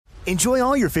Enjoy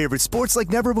all your favorite sports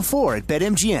like never before at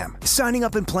BetMGM. Signing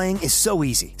up and playing is so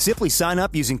easy. Simply sign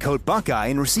up using code Buckeye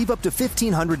and receive up to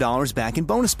 $1,500 back in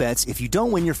bonus bets if you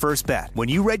don't win your first bet. When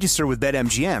you register with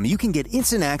BetMGM, you can get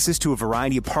instant access to a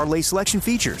variety of parlay selection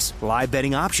features, live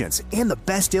betting options, and the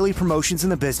best daily promotions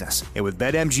in the business. And with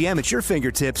BetMGM at your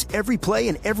fingertips, every play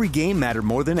and every game matter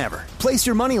more than ever. Place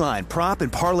your moneyline, prop,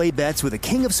 and parlay bets with the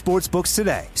king of sportsbooks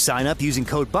today. Sign up using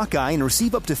code Buckeye and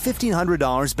receive up to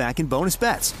 $1,500 back in bonus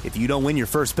bets if you don't win your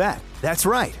first bet. That's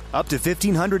right, up to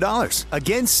 $1,500.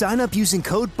 Again, sign up using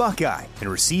code Buckeye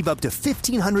and receive up to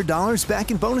 $1,500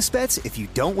 back in bonus bets if you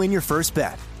don't win your first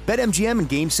bet. BetMGM and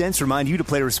GameSense remind you to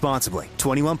play responsibly.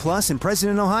 21 plus and present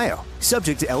in Ohio.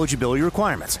 Subject to eligibility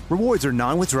requirements. Rewards are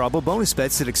non-withdrawable bonus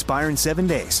bets that expire in 7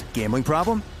 days. Gambling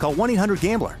problem? Call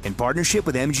 1-800-GAMBLER in partnership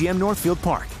with MGM Northfield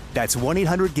Park. That's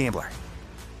 1-800-GAMBLER.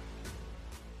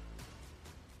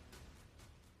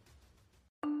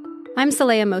 I'm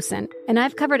Saleha Mohsen, and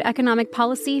I've covered economic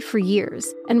policy for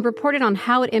years and reported on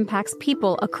how it impacts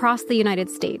people across the United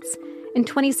States. In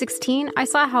 2016, I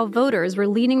saw how voters were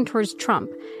leaning towards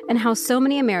Trump and how so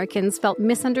many Americans felt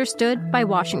misunderstood by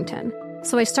Washington.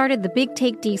 So I started The Big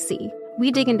Take DC.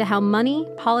 We dig into how money,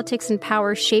 politics, and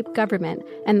power shape government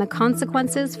and the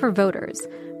consequences for voters.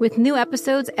 With new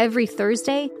episodes every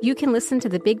Thursday, you can listen to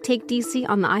The Big Take DC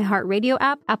on the iHeartRadio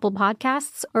app, Apple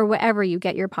Podcasts, or wherever you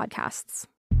get your podcasts.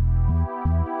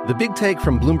 The Big Take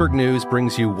from Bloomberg News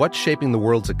brings you what's shaping the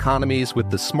world's economies with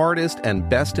the smartest and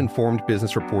best-informed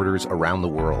business reporters around the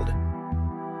world.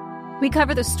 We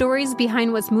cover the stories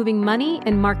behind what's moving money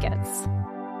and markets,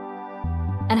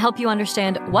 and help you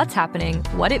understand what's happening,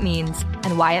 what it means,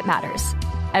 and why it matters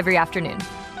every afternoon.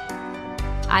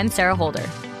 I'm Sarah Holder.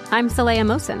 I'm Saleha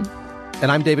Mohsen.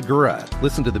 And I'm David Gura.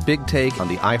 Listen to The Big Take on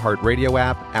the iHeartRadio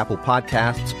app, Apple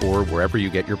Podcasts, or wherever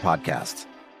you get your podcasts.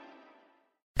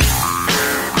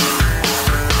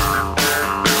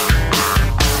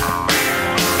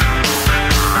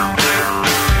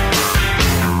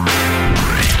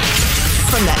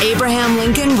 From the Abraham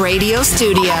Lincoln Radio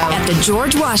Studio at the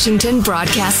George Washington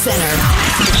Broadcast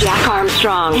Center, Jack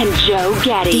Armstrong and Joe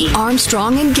Getty. The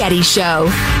Armstrong and Getty Show.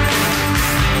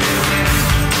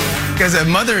 Because a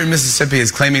mother in Mississippi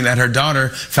is claiming that her daughter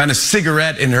found a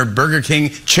cigarette in her Burger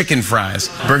King chicken fries.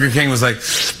 Burger King was like,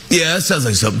 yeah, that sounds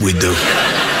like something we do.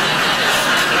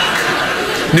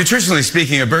 Nutritionally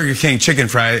speaking, a Burger King chicken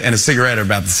fry and a cigarette are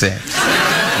about the same.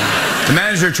 The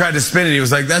manager tried to spin it. He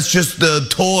was like, that's just a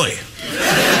toy.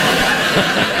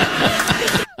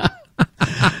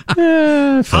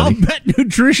 I'll bet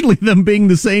nutritionally them being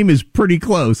the same is pretty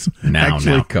close. Now,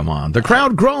 come on. The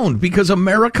crowd groaned because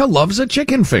America loves a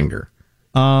chicken finger.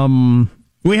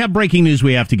 We have breaking news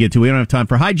we have to get to. We don't have time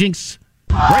for hijinks.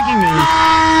 Breaking news.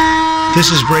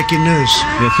 This is breaking news.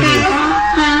 Yes, it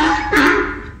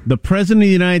is. The President of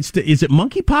the United States, is it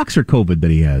monkeypox or COVID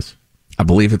that he has? I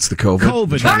believe it's the COVID.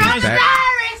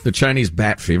 The Chinese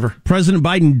bat fever. President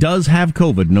Biden does have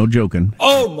COVID, no joking.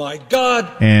 Oh my God!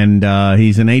 And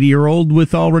he's an 80-year-old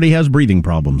with already has breathing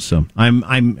problems. So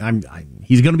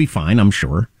he's going to be fine, I'm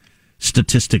sure.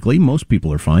 Statistically, most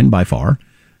people are fine by far.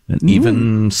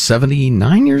 Even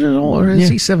 79 years old, or is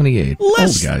he 78?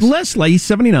 Less likely, he's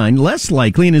 79. Less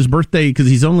likely in his birthday because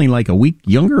he's only like a week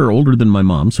younger or older than my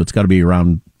mom, so it's got to be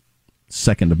around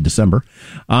 2nd of December.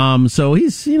 So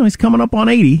he's coming up on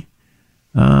 80.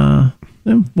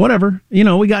 Whatever.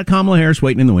 We got Kamala Harris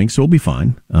waiting in the wings, so we'll be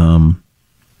fine.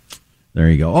 There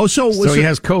you go. Oh, so he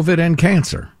has COVID and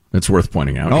cancer. It's worth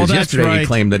pointing out. Oh, that's yesterday right. He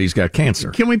claimed that he's got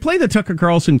cancer. Can we play the Tucker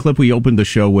Carlson clip we opened the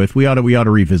show with? We ought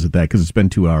to revisit that because it's been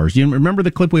 2 hours. You remember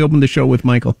the clip we opened the show with,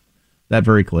 Michael? That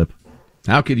very clip.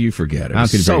 How could you forget it? It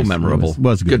was so memorable. It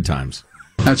was good times.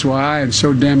 That's why I and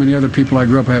so damn many other people I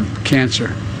grew up have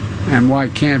cancer. And why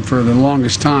can't for the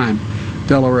longest time,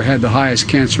 Delaware had the highest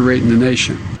cancer rate in the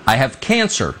nation. I have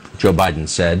cancer, Joe Biden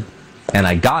said, and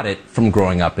I got it from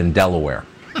growing up in Delaware.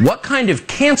 What kind of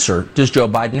cancer does Joe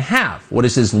Biden have? What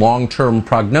is his long-term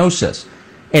prognosis?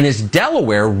 And is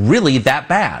Delaware really that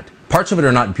bad? Parts of it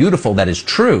are not beautiful, that is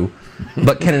true,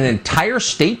 but can an entire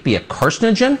state be a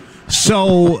carcinogen?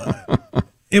 So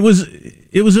it was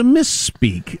a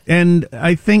misspeak, and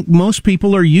I think most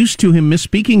people are used to him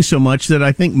misspeaking so much that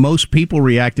I think most people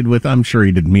reacted with, I'm sure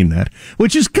he didn't mean that,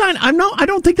 which is I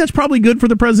don't think that's probably good for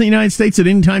the President of the United States at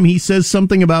any time he says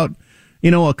something about,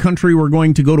 a country we're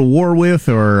going to go to war with,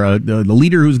 or the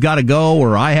leader who's got to go,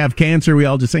 or I have cancer. We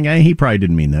all just think, he probably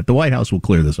didn't mean that. The White House will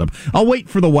clear this up. I'll wait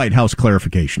for the White House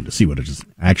clarification to see what is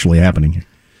actually happening here.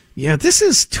 Yeah, this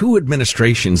is 2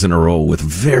 administrations in a row with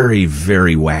very,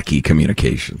 very wacky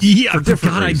communications. Yeah, for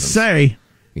God, I'd say.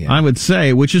 I would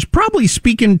say, which is probably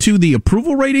speaking to the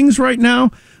approval ratings right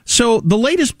now. So the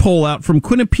latest poll out from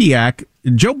Quinnipiac,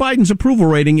 Joe Biden's approval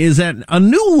rating is at a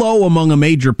new low among a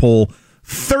major poll,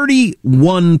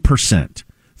 31%.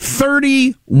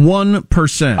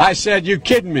 31%. I said, you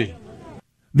kidding me?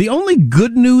 The only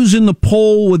good news in the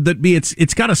poll would that be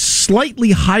it's got a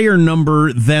slightly higher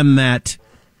number than that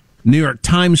New York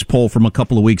Times poll from a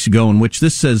couple of weeks ago, in which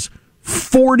this says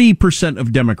 40%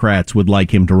 of Democrats would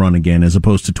like him to run again, as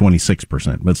opposed to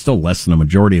 26%. But still less than a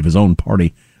majority of his own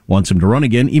party wants him to run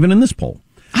again, even in this poll.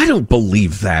 I don't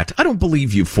believe that. I don't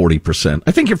believe you 40%.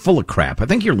 I think you're full of crap. I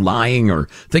think you're lying, or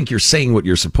think you're saying what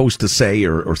you're supposed to say,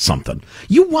 or something.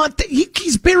 You want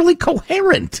he's barely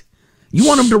coherent. You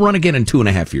want him to run again in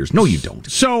 2.5 years. No, you don't.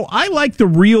 So I like the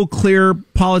Real Clear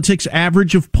Politics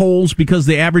average of polls, because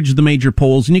they average the major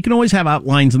polls, and you can always have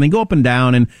outlines, and they go up and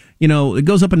down, and it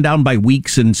goes up and down by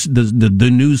weeks and the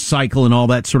news cycle and all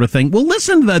that sort of thing. Well,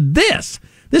 listen to this.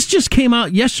 This just came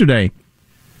out yesterday.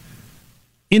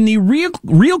 In the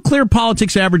Real Clear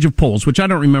Politics average of polls, which I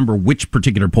don't remember which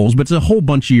particular polls, but it's a whole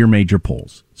bunch of your major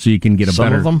polls, so you can get a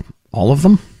better... Some of them? All of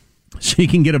them? So you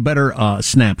can get a better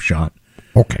snapshot.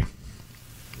 Okay.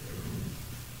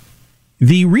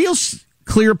 The Real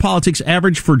Clear Politics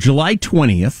average for July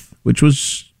 20th, which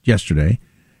was yesterday,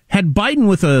 had Biden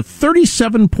with a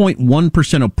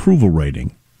 37.1% approval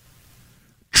rating.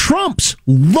 Trump's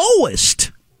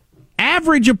lowest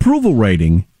average approval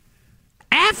rating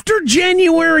after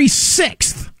January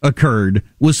 6th occurred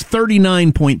was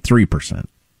 39.3%.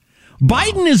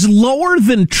 Biden is lower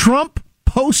than Trump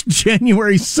post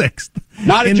January 6th.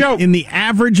 Not a joke. In the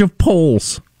average of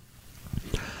polls.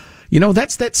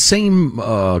 That's that same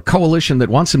coalition that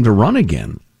wants him to run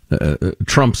again.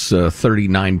 Trump's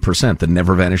 39%, the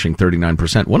never vanishing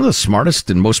 39%. One of the smartest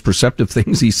and most perceptive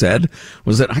things he said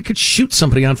was that I could shoot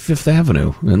somebody on Fifth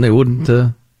Avenue and they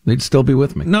wouldn't, they'd still be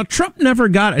with me. Now, Trump never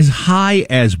got as high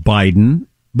as Biden,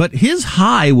 but his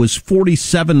high was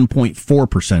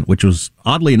 47.4%, which was,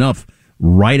 oddly enough,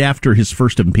 right after his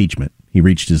first impeachment. He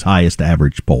reached his highest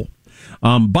average poll.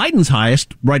 Biden's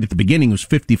highest, right at the beginning, was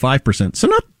 55%, so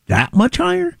not that much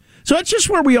higher. So that's just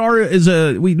where we are.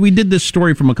 We did this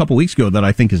story from a couple weeks ago that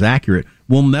I think is accurate.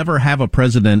 We'll never have a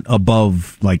president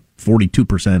above like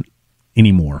 42%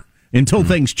 anymore until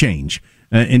things change,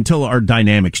 until our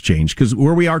dynamics change. Because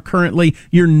where we are currently,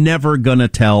 you're never going to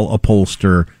tell a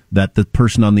pollster that the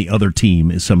person on the other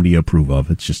team is somebody you approve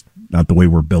of. It's just not the way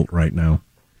we're built right now.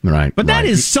 Right. But that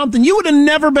is something you would have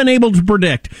never been able to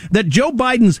predict, that Joe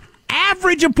Biden's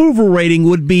average approval rating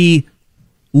would be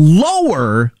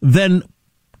lower than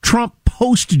Trump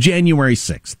post January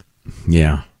 6th.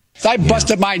 Yeah. I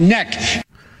busted my neck.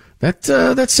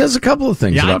 That says a couple of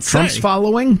things about Trump's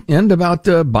following and about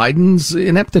Biden's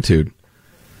ineptitude.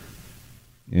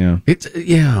 Yeah.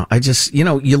 I just,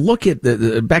 you look at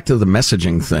back to the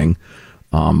messaging thing.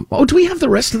 Do we have the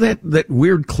rest of that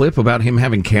weird clip about him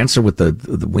having cancer with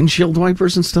the windshield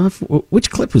wipers and stuff?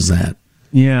 Which clip was that?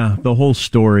 Yeah, the whole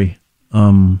story.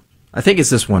 I think it's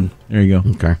this one. There you go.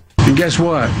 Okay. And guess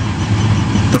what?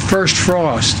 The first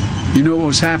frost, you know what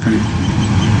was happening?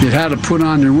 It had to put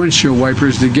on their windshield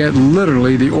wipers to get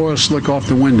literally the oil slick off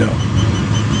the window.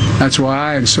 That's why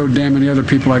I and so damn many other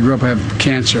people I grew up have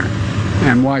cancer.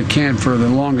 And why can't, for the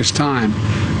longest time,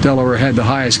 Delaware had the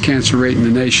highest cancer rate in the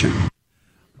nation.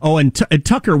 Oh, and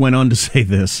Tucker went on to say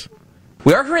this.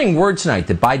 We are hearing word tonight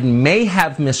that Biden may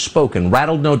have misspoken,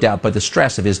 rattled no doubt by the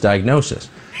stress of his diagnosis.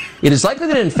 It is likely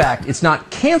that, in fact, it's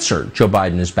not cancer Joe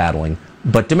Biden is battling,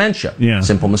 but dementia. Yeah.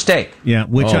 Simple mistake. Yeah,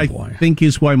 which I think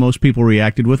is why most people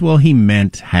reacted with, well, he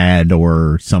meant had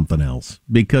or something else,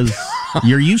 because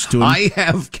you're used to it. I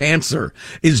have cancer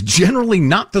is generally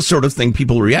not the sort of thing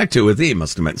people react to with, he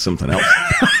must have meant something else.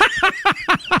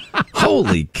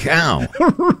 Holy cow.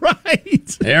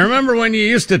 Right. Hey, remember when you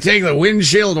used to take the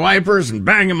windshield wipers and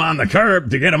bang them on the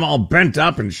curb to get them all bent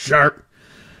up and sharp?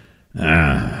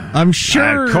 I'm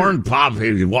sure. Corn Pop,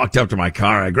 he walked up to my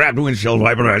car. I grabbed a windshield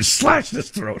wiper and I slashed his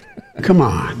throat. Come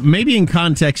on. Maybe in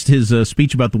context, his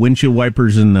speech about the windshield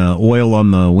wipers and oil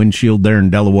on the windshield there in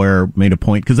Delaware made a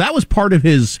point, because that was part of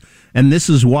his, and this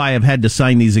is why I've had to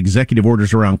sign these executive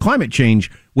orders around climate change,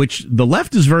 which the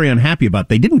left is very unhappy about.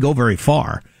 They didn't go very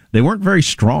far. They weren't very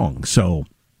strong. So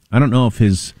I don't know if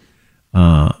his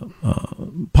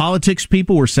politics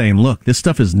people were saying, look, this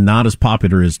stuff is not as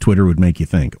popular as Twitter would make you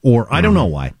think. Or I don't know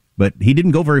why, but he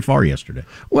didn't go very far yesterday.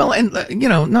 Well, and,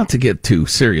 not to get too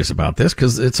serious about this,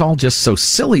 because it's all just so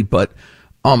silly, but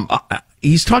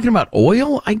he's talking about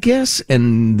oil, I guess,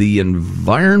 and the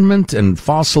environment and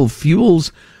fossil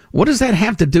fuels. What does that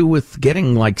have to do with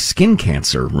getting like skin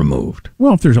cancer removed?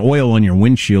 Well, if there's oil on your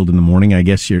windshield in the morning, I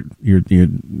guess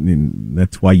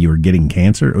that's why you're getting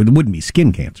cancer. It wouldn't be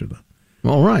skin cancer, though.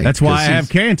 All right. That's why I have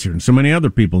cancer, and so many other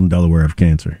people in Delaware have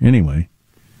cancer. Anyway,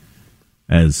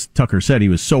 as Tucker said, he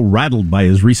was so rattled by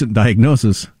his recent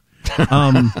diagnosis.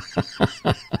 That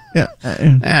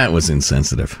was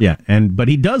insensitive. Yeah, but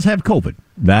he does have COVID.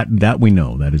 That we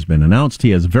know. That has been announced.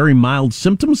 He has very mild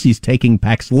symptoms. He's taking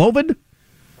Paxlovid.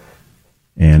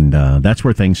 And that's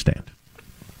where things stand.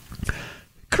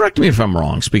 Correct me if I'm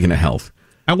wrong, speaking of health.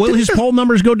 Will his poll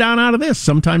numbers go down out of this?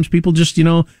 Sometimes people just,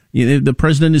 the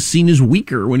president is seen as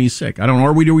weaker when he's sick. I don't know.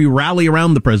 Or do we rally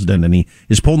around the president and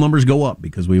his poll numbers go up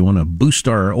because we want to boost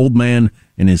our old man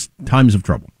in his times of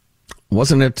trouble?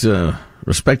 Wasn't it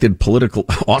respected political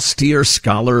austere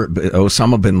scholar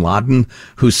Osama bin Laden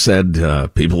who said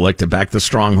people like to back the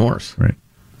strong horse? Right.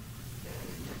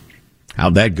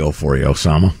 How'd that go for you,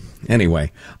 Osama?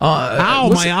 Anyway.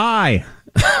 Ow, my eye.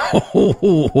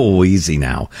 Oh, easy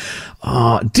now.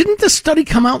 Didn't the study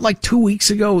come out like 2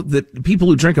 weeks ago that people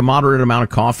who drink a moderate amount of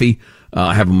coffee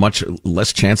have a much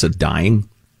less chance of dying?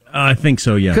 I think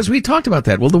so, yeah. Because we talked about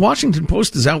that. Well, the Washington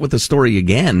Post is out with the story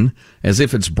again, as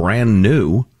if it's brand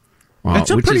new.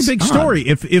 That's a pretty big story.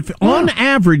 If on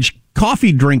average,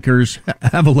 coffee drinkers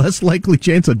have a less likely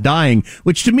chance of dying,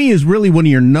 which to me is really one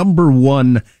of your number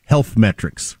one health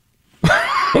metrics.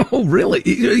 Oh, really?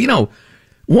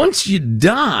 Once you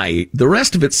die, the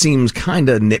rest of it seems kind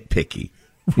of nitpicky,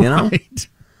 you know? Right.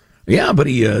 Yeah, but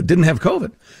he didn't have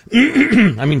COVID.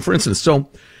 I mean, for instance, so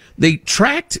they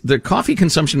tracked the coffee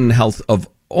consumption and health of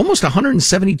almost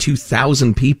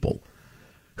 172,000 people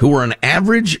who were an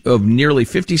average of nearly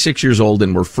 56 years old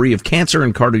and were free of cancer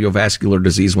and cardiovascular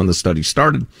disease when the study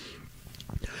started.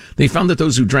 They found that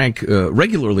those who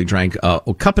regularly drank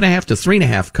a cup and a half to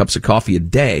 3.5 cups of coffee a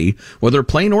day, whether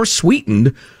plain or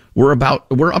sweetened, were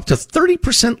up to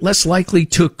 30% less likely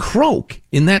to croak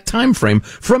in that time frame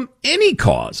from any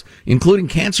cause, including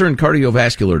cancer and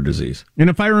cardiovascular disease. And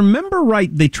if I remember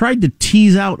right, they tried to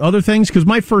tease out other things, because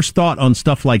my first thought on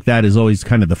stuff like that is always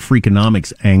kind of the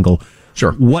Freakonomics angle.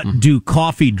 Sure. What do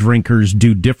coffee drinkers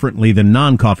do differently than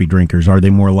non-coffee drinkers? Are they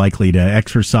more likely to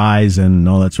exercise and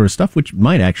all that sort of stuff, which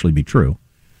might actually be true?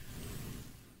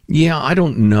 Yeah, I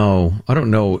don't know. I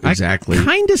don't know exactly. I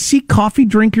kind of see coffee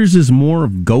drinkers as more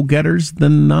of go-getters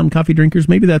than non-coffee drinkers.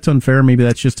 Maybe that's unfair. Maybe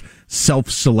that's just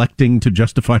self-selecting to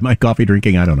justify my coffee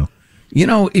drinking. I don't know.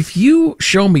 If you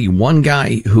show me one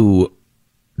guy who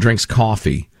drinks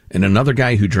coffee and another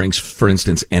guy who drinks, for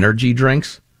instance, energy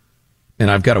drinks,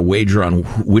 and I've got a wager on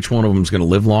which one of them is going to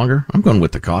live longer, I'm going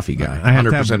with the coffee guy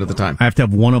 100% of the time. I have to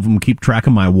have one of them keep track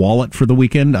of my wallet for the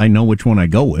weekend. I know which one I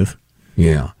go with.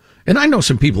 Yeah. And I know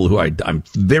some people who I'm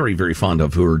very, very fond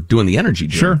of who are doing the energy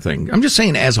drink thing. I'm just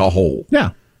saying as a whole.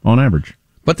 Yeah, on average.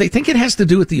 But they think it has to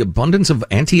do with the abundance of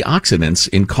antioxidants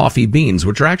in coffee beans,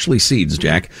 which are actually seeds,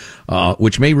 Jack,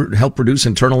 which may help reduce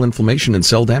internal inflammation and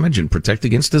cell damage and protect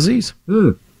against disease.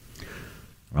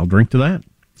 I'll drink to that.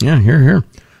 Yeah, here.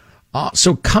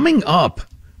 So coming up,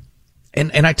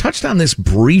 and I touched on this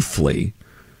briefly,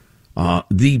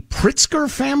 the Pritzker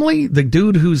family, the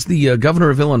dude who's the governor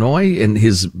of Illinois and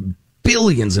his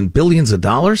billions and billions of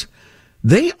dollars,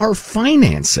 they are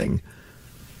financing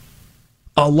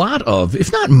a lot of,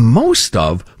 if not most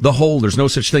of, the whole there's no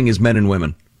such thing as men and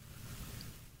women.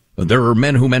 There are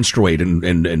men who menstruate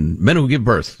and men who give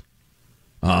birth.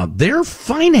 They're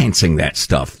financing that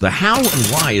stuff. The how and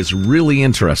why is really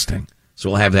interesting. So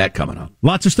we'll have that coming up.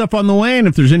 Lots of stuff on the way, and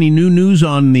if there's any new news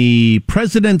on the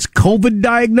president's COVID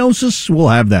diagnosis, we'll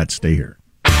have that. Stay here.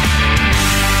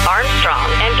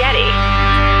 Armstrong and Getty.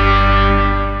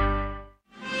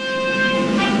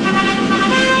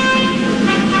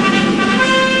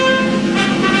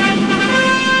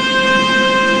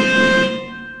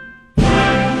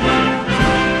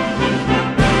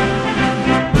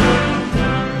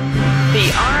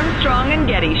 The Armstrong and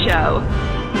Getty Show.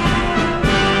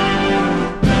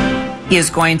 He is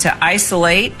going to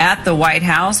isolate at the White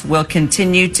House, will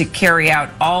continue to carry out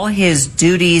all his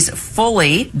duties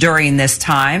fully during this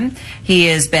time. He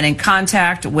has been in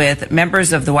contact with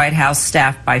members of the White House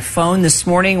staff by phone this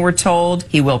morning, we're told.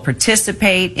 He will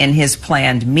participate in his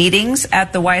planned meetings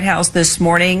at the White House this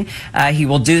morning. He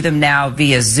will do them now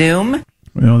via Zoom.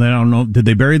 Well, I don't know. Did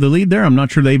they bury the lead there? I'm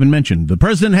not sure they even mentioned. The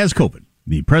president has COVID.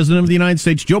 The president of the United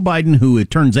States, Joe Biden, who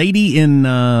turns 80 in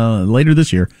later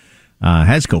this year,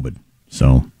 has COVID.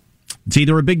 So it's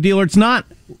either a big deal or it's not,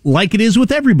 like it is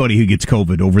with everybody who gets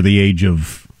COVID over the age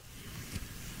of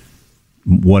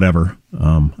whatever.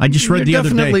 I just read the other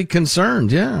day. Definitely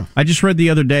concerned, yeah. I just read the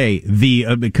other day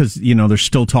because there's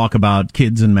still talk about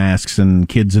kids and masks and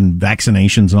kids and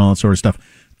vaccinations and all that sort of stuff.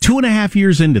 2.5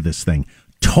 years into this thing,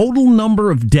 total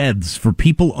number of deaths for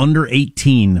people under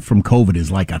 18 from COVID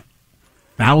is like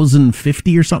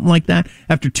 1,050 or something like that.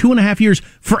 After 2.5 years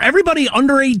for everybody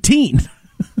under 18.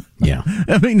 Yeah.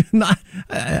 I mean,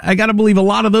 I got to believe a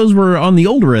lot of those were on the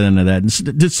older end of that.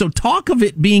 And so talk of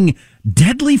it being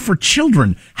deadly for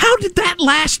children. How did that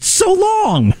last so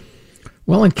long?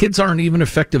 Well, and kids aren't even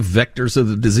effective vectors of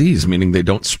the disease, meaning they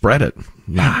don't spread it.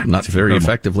 Not very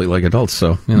effectively like adults.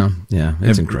 So,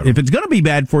 it's incredible. If it's going to be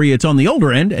bad for you, it's on the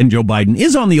older end, and Joe Biden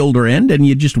is on the older end, and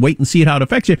you just wait and see how it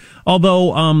affects you.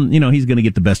 Although, he's going to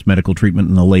get the best medical treatment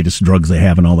and the latest drugs they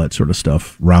have and all that sort of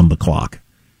stuff round the clock.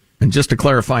 And just to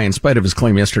clarify, in spite of his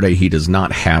claim yesterday, he does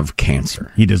not have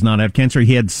cancer. He does not have cancer.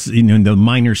 He had the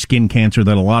minor skin cancer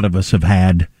that a lot of us have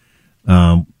had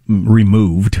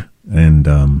removed. And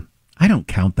I don't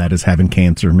count that as having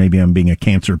cancer. Maybe I'm being a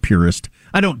cancer purist.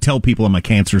 I don't tell people I'm a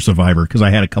cancer survivor because I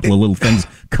had a couple of little things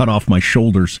cut off my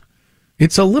shoulders.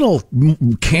 It's a little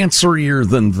cancerier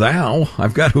than thou,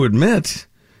 I've got to admit.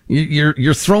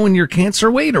 You're throwing your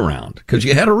cancer weight around because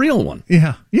you had a real one.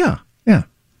 Yeah.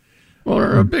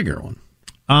 Or a bigger one.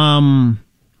 1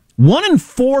 in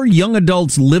 4 young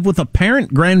adults live with a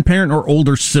parent, grandparent, or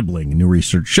older sibling, new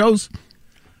research shows.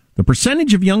 The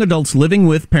percentage of young adults living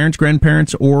with parents,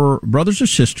 grandparents, or brothers or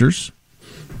sisters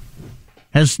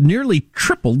has nearly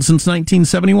tripled since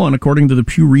 1971, according to the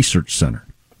Pew Research Center.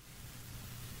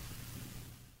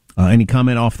 Any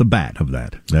comment off the bat of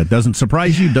that? That doesn't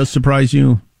surprise you? Does surprise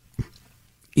you?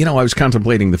 I was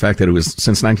contemplating the fact that it was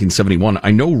since 1971.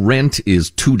 I know rent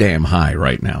is too damn high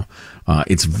right now.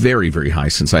 It's very, very high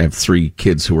since I have 3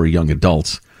 kids who are young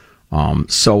adults.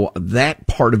 So that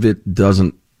part of it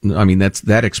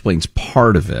that explains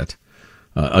part of it.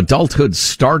 Adulthood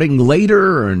starting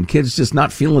later and kids just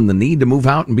not feeling the need to move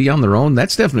out and be on their own.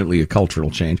 That's definitely a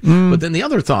cultural change. But then the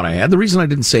other thought I had, the reason I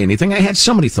didn't say anything, I had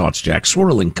so many thoughts, Jack,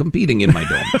 swirling, competing in my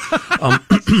dome.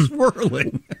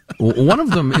 Swirling. One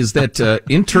of them is that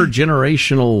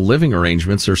intergenerational living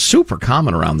arrangements are super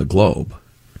common around the globe.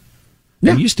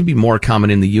 Yeah. It used to be more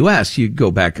common in the U.S. You go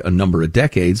back a number of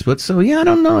decades, but I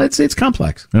don't know. It's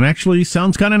complex. And actually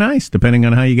sounds kind of nice, depending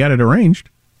on how you got it arranged.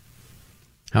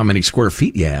 How many square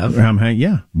feet you have.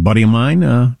 Yeah. A buddy of mine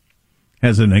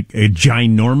has a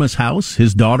ginormous house.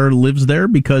 His daughter lives there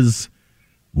because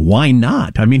why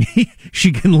not? I mean,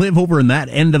 she can live over in that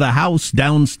end of the house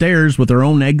downstairs with her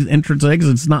own entrance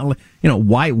exit. It's not,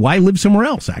 why live somewhere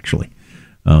else, actually?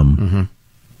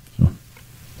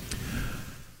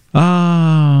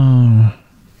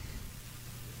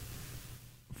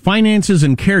 Finances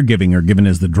and caregiving are given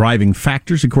as the driving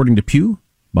factors, according to Pew,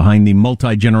 behind the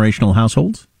multi-generational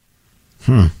households.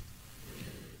 Yeah,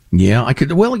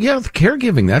 the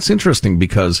caregiving, that's interesting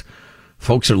because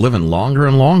folks are living longer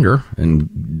and longer,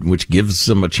 and which gives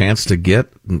them a chance to get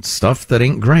stuff that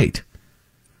ain't great.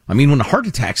 I mean, when heart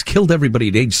attacks killed everybody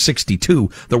at age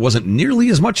 62, there wasn't nearly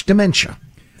as much dementia,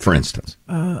 for instance.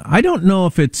 I don't know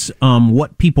if it's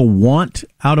what people want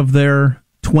out of their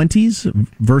 20s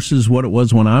versus what it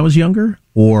was when I was younger,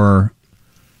 or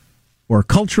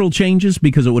cultural changes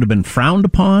because it would have been frowned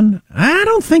upon. I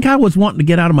don't think I was wanting to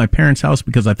get out of my parents' house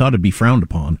because I thought it'd be frowned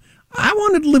upon. I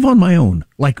wanted to live on my own,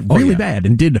 really bad,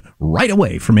 and did right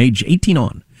away from age 18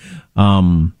 on.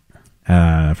 From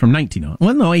 19 on.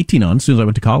 Well, no, 18 on. As soon as I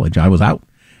went to college, I was out.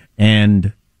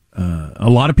 And a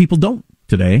lot of people don't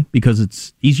today because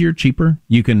it's easier, cheaper.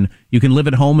 You can live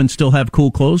at home and still have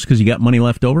cool clothes because you got money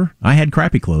left over. I had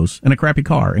crappy clothes and a crappy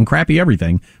car and crappy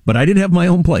everything, but I did have my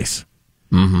own place.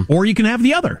 Mm-hmm. Or you can have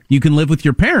the other. You can live with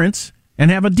your parents and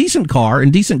have a decent car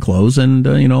and decent clothes and,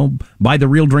 buy the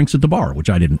real drinks at the bar, which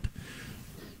I didn't.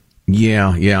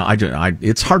 Yeah.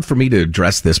 It's hard for me to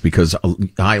address this because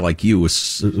I, like you,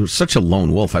 was such a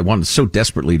lone wolf. I wanted so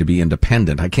desperately to be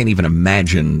independent. I can't even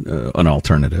imagine an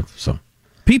alternative. So,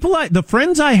 the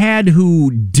friends I had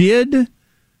who did,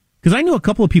 because I knew a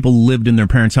couple of people lived in their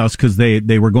parents' house because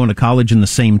they were going to college in the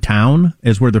same town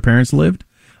as where their parents lived.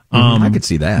 I could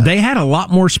see that. They had a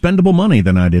lot more spendable money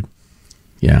than I did.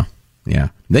 Yeah.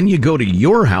 Then you go to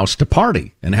your house to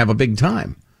party and have a big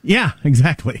time. Yeah,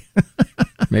 exactly.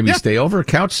 Maybe stay over,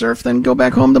 couch surf, then go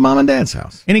back home to mom and dad's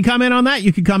house. Any comment on that?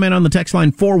 You can comment on the text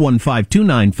line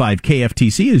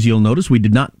 415-295-KFTC. As you'll notice, we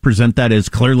did not present that as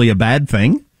clearly a bad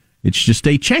thing. It's just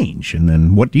a change. And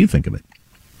then what do you think of it?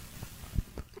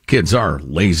 Kids are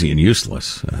lazy and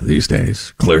useless these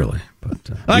days, clearly. But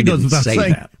that goes without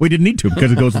saying. That. We didn't need to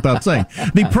because it goes without saying.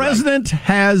 The president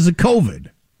has COVID.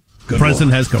 The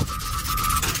president has COVID.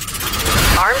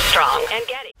 Armstrong and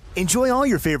Getty. Enjoy all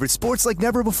your favorite sports like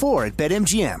never before at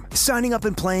BetMGM. Signing up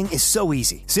and playing is so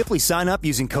easy. Simply sign up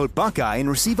using code Buckeye and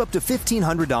receive up to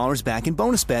 $1,500 back in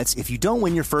bonus bets if you don't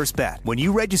win your first bet. When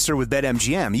you register with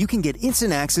BetMGM, you can get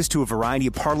instant access to a variety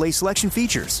of parlay selection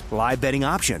features, live betting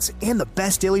options, and the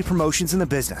best daily promotions in the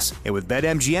business. And with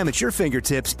BetMGM at your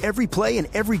fingertips, every play and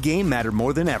every game matter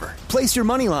more than ever. Place your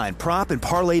moneyline, prop, and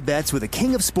parlay bets with the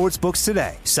king of sportsbooks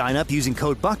today. Sign up using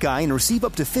code Buckeye and receive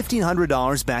up to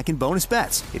 $1,500 back in bonus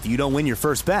bets if you don't win your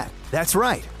first bet. That's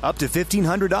right, up to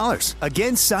 $1,500.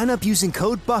 Again, sign up using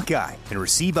code Buckeye and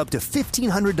receive up to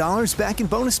 $1,500 back in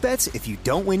bonus bets if you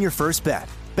don't win your first bet.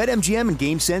 BetMGM and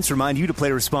GameSense remind you to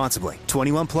play responsibly.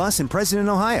 21 plus and present in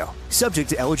Ohio. Subject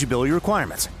to eligibility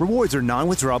requirements. Rewards are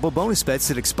non-withdrawable bonus bets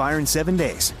that expire in 7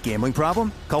 days. Gambling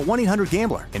problem? Call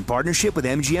 1-800-GAMBLER in partnership with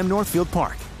MGM Northfield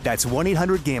Park. That's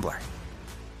 1-800-GAMBLER.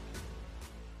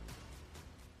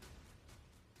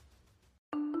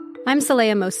 I'm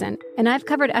Saleha Mohsen, and I've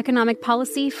covered economic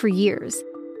policy for years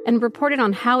and reported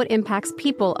on how it impacts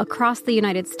people across the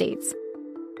United States.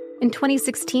 In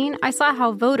 2016, I saw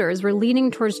how voters were leaning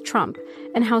towards Trump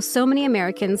and how so many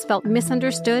Americans felt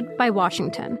misunderstood by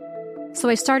Washington. So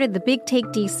I started the Big Take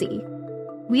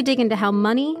DC. We dig into how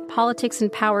money, politics,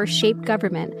 and power shape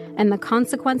government and the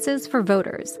consequences for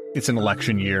voters. It's an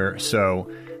election year, so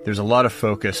there's a lot of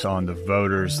focus on the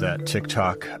voters that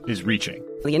TikTok is reaching.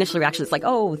 The initial reaction is like,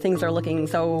 oh, things are looking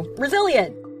so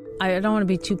resilient. I don't want to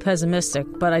be too pessimistic,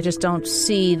 but I just don't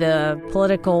see the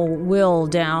political will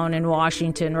down in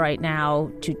Washington right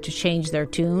now to change their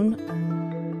tune.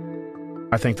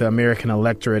 I think the American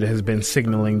electorate has been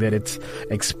signaling that it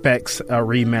expects a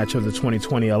rematch of the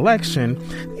 2020 election.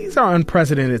 These are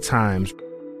unprecedented times.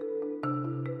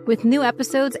 With new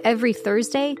episodes every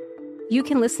Thursday, you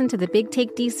can listen to the Big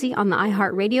Take DC on the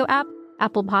iHeartRadio app,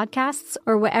 Apple Podcasts,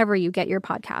 or wherever you get your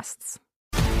podcasts.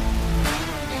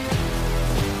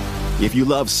 If you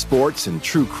love sports and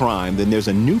true crime, then there's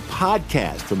a new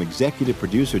podcast from executive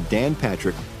producer Dan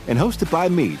Patrick and hosted by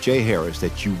me, Jay Harris,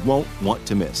 that you won't want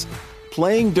to miss.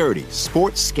 Playing Dirty: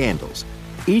 Sports Scandals.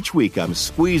 Each week, I'm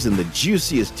squeezing the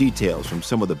juiciest details from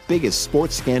some of the biggest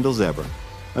sports scandals ever.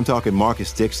 I'm talking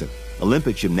Marcus Dixon,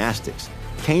 Olympic gymnastics,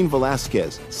 Cain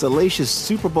Velasquez, salacious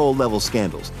Super Bowl-level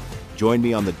scandals. Join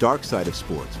me on the dark side of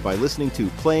sports by listening to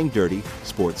Playing Dirty: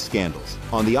 Sports Scandals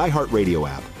on the iHeartRadio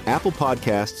app, Apple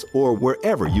Podcasts, or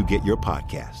wherever you get your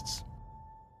podcasts.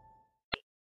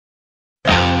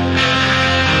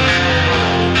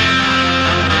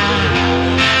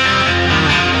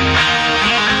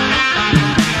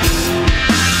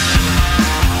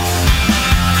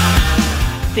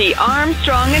 The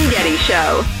Armstrong and Getty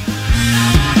Show.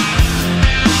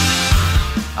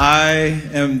 I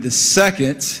am the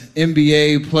second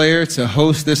NBA player to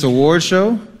host this award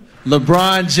show.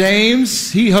 LeBron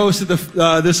James, he hosted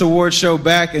this award show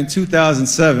back in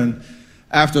 2007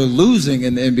 after losing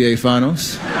in the NBA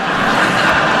Finals.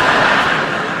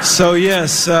 So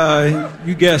yes,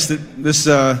 you guessed it. This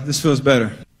feels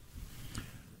better.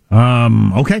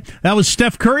 Okay. That was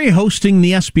Steph Curry hosting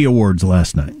the ESPY Awards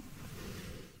last night.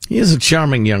 He is a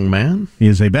charming young man. He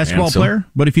is a basketball player,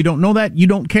 but if you don't know that, you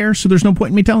don't care, so there's no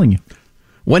point in me telling you.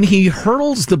 When he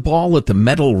hurls the ball at the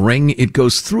metal ring, it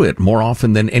goes through it more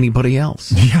often than anybody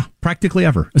else. Yeah, practically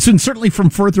ever. And certainly from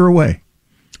further away.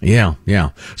 Yeah.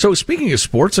 So speaking of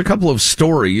sports, a couple of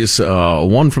stories,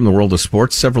 one from the world of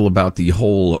sports, several about the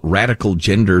whole radical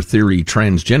gender theory,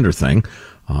 transgender thing.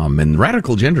 And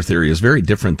radical gender theory is very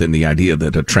different than the idea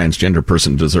that a transgender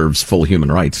person deserves full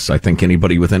human rights. I think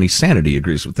anybody with any sanity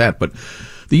agrees with that. But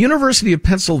the University of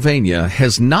Pennsylvania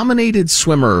has nominated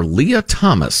swimmer Leah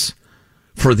Thomas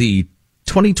for the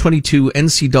 2022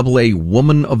 NCAA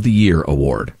Woman of the Year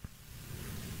Award.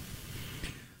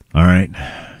 All right.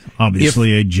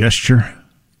 Obviously a gesture.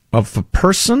 If a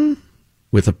person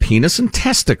with a penis and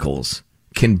testicles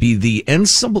can be the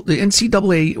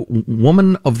NCAA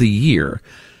Woman of the Year,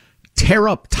 tear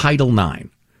up Title IX,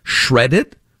 shred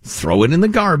it, throw it in the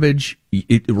garbage,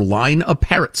 line a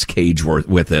parrot's cage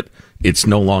with it, it's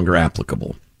no longer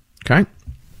applicable. Okay?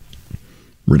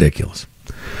 Ridiculous.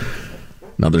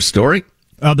 Another story.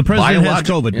 The president has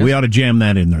COVID. Yes. We ought to jam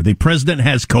that in there. The president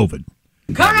has COVID.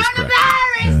 Coronavirus!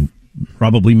 And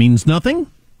probably means nothing.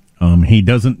 He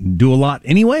doesn't do a lot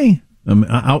anyway.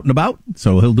 Out and about,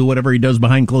 so he'll do whatever he does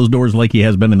behind closed doors like he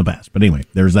has been in the past. But anyway,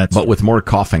 there's that. But with more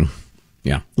coughing.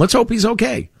 Yeah. Let's hope he's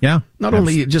okay. Yeah. Not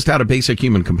only just out of basic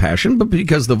human compassion, but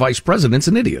because the vice president's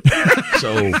an idiot.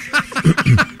 So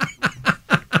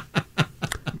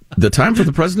The time for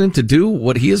the president to do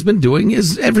what he has been doing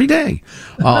is every day.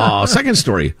 Second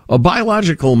story. A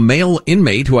biological male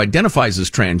inmate who identifies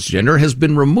as transgender has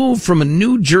been removed from a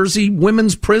New Jersey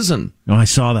women's prison. Oh, I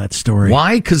saw that story.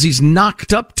 Why? Because he's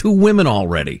knocked up 2 women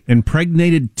already.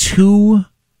 Impregnated 2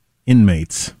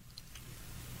 inmates.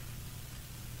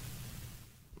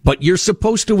 But you're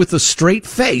supposed to, with a straight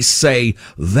face, say,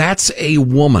 that's a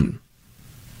woman.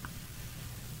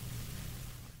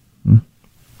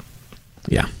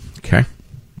 Yeah. Okay.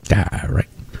 Right.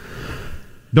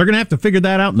 They're going to have to figure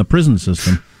that out in the prison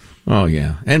system. Oh,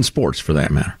 yeah. And sports, for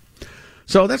that matter.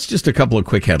 So that's just a couple of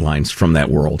quick headlines from that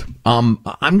world. I'm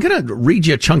going to read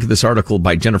you a chunk of this article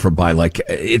by Jennifer Bilek.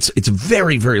 It's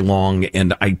very, very long,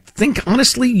 and I think,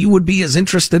 honestly, you would be as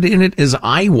interested in it as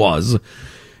I was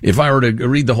if I were to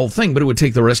read the whole thing, but it would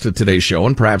take the rest of today's show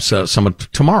and perhaps some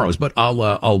of tomorrow's. But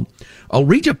I'll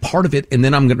read you part of it, and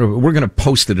then we're going to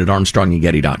post it at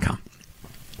ArmstrongandGetty.com.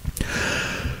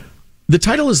 The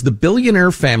title is The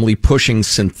Billionaire Family Pushing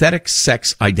Synthetic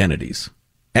Sex Identities,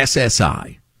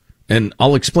 SSI. And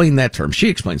I'll explain that term. She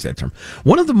explains that term.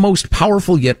 One of the most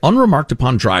powerful yet unremarked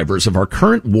upon drivers of our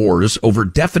current wars over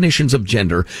definitions of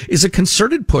gender is a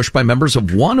concerted push by members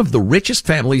of one of the richest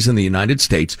families in the United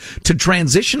States to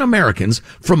transition Americans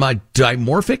from a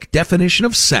dimorphic definition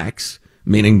of sex,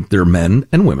 meaning they're men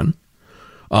and women,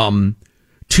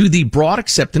 to the broad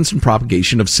acceptance and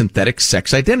propagation of synthetic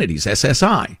sex identities,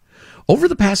 SSI. Over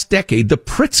the past decade, the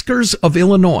Pritzkers of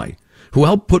Illinois, who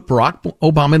helped put Barack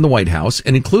Obama in the White House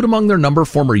and include among their number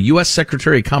former U.S.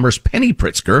 Secretary of Commerce Penny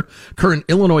Pritzker, current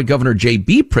Illinois Governor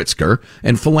J.B. Pritzker,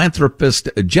 and philanthropist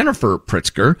Jennifer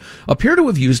Pritzker, appear to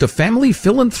have used a family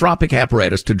philanthropic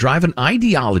apparatus to drive an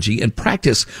ideology and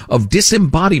practice of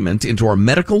disembodiment into our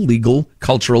medical, legal,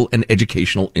 cultural, and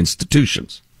educational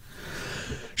institutions.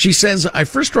 She says, I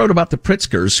first wrote about the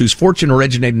Pritzkers, whose fortune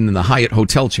originated in the Hyatt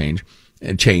hotel chain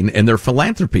and their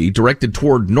philanthropy directed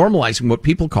toward normalizing what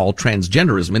people call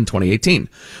transgenderism in 2018.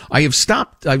 I've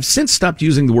since stopped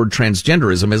using the word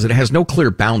transgenderism as it has no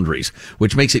clear boundaries,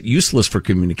 which makes it useless for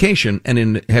communication,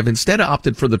 and have instead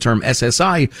opted for the term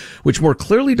SSI, which more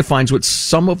clearly defines what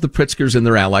some of the Pritzkers and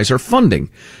their allies are funding,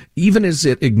 even as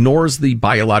it ignores the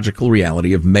biological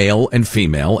reality of male and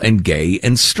female and gay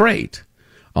and straight.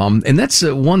 And that's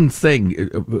one thing.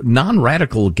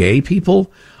 Non-radical gay people,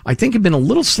 I think, have been a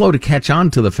little slow to catch on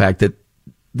to the fact that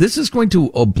this is going to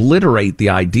obliterate the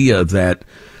idea that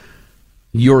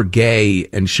you're gay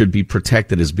and should be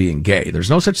protected as being gay. There's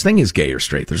no such thing as gay or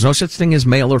straight. There's no such thing as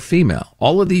male or female.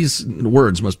 All of these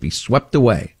words must be swept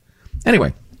away.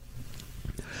 Anyway.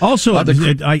 Also,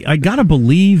 I got to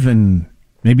believe, and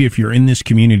maybe if you're in this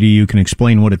community, you can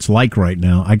explain what it's like right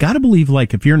now. I got to believe,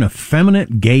 like, if you're an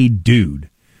effeminate gay dude,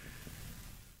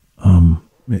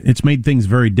 it's made things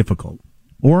very difficult.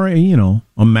 Or, a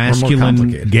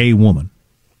masculine gay woman.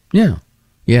 Yeah.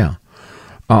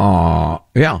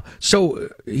 So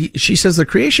she says the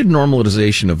creation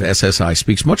normalization of SSI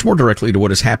speaks much more directly to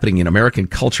what is happening in American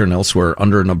culture and elsewhere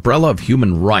under an umbrella of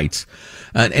human rights,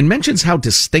 and mentions how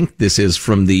distinct this is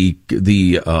from the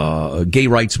gay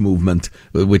rights movement,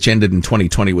 which ended in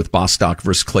 2020 with Bostock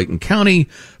versus Clayton County,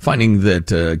 finding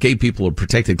that gay people are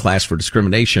protected class for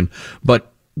discrimination, but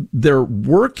they're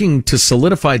working to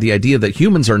solidify the idea that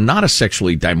humans are not a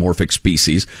sexually dimorphic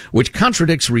species, which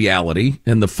contradicts reality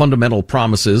and the fundamental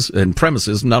promises and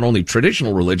premises, not only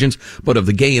traditional religions, but of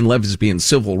the gay and lesbian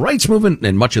civil rights movement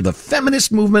and much of the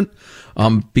feminist movement,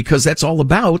 because that's all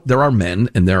about there are men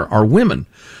and there are women.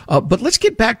 But let's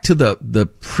get back to the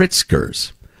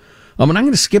Pritzkers. And I'm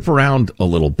going to skip around a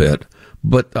little bit,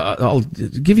 but I'll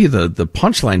give you the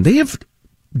punchline. They have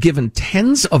given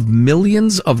tens of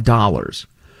millions of dollars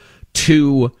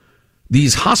to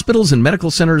these hospitals and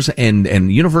medical centers and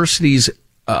universities,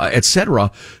 etc.,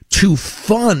 to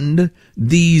fund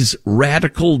these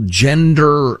radical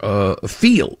gender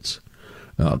fields.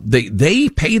 They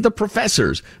pay the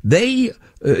professors. They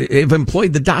have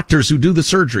employed the doctors who do the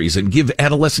surgeries and give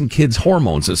adolescent kids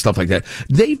hormones and stuff like that.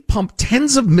 They've pumped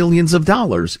tens of millions of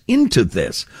dollars into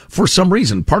this for some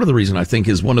reason. Part of the reason, I think,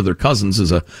 is one of their cousins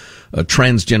is a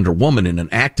transgender woman and an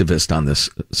activist on this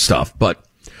stuff. But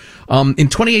in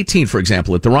 2018, for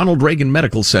example, at the Ronald Reagan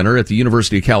Medical Center at the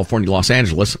University of California, Los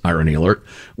Angeles, irony alert,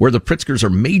 where the Pritzkers are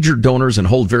major donors and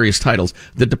hold various titles,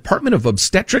 the Department of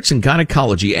Obstetrics and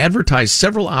Gynecology advertised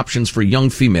several options for young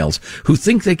females who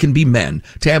think they can be men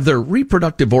to have their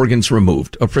reproductive organs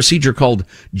removed, a procedure called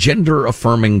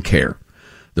gender-affirming care.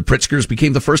 The Pritzkers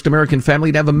became the first American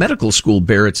family to have a medical school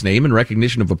bear its name in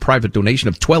recognition of a private donation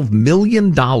of $12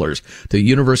 million to the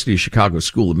University of Chicago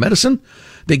School of Medicine.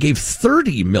 They gave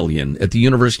 $30 million at the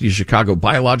University of Chicago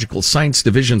Biological Science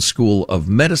Division School of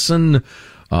Medicine.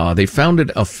 They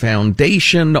founded a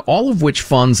foundation, all of which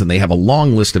funds, and they have a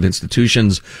long list of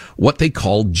institutions, what they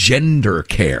call gender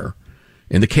care.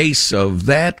 In the case of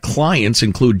that, clients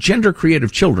include gender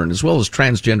creative children as well as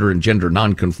transgender and gender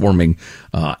nonconforming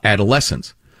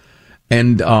adolescents.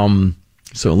 And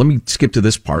so let me skip to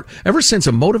this part. Ever since,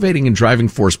 a motivating and driving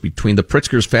force between the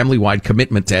Pritzkers' family-wide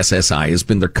commitment to SSI has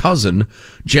been their cousin,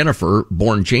 Jennifer,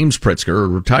 born James Pritzker, a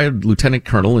retired lieutenant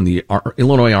colonel in the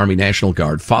Illinois Army National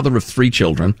Guard, father of 3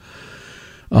 children.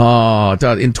 In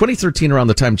 2013, around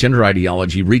the time gender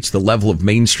ideology reached the level of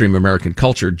mainstream American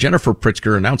culture, Jennifer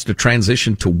Pritzker announced a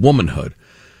transition to womanhood.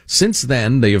 Since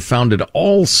then, they have founded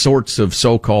all sorts of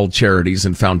so-called charities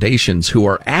and foundations who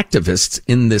are activists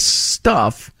in this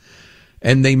stuff.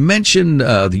 And they mention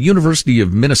the University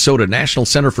of Minnesota National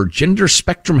Center for Gender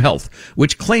Spectrum Health,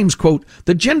 which claims, quote,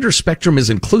 the gender spectrum is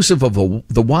inclusive of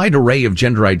the wide array of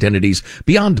gender identities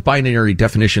beyond binary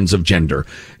definitions of gender,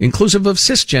 inclusive of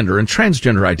cisgender and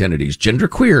transgender identities,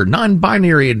 genderqueer,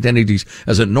 non-binary identities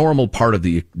as a normal part of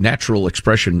the natural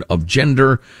expression of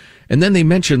gender. And then they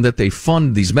mention that they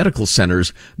fund these medical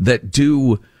centers that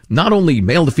do not only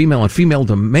male to female and female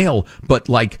to male, but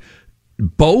like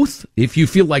both. If you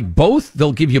feel like both,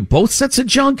 they'll give you both sets of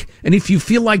junk. And if you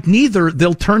feel like neither,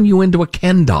 they'll turn you into a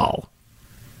Ken doll.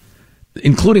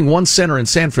 Including one center in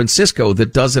San Francisco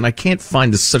that does, and I can't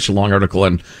find this, such a long article,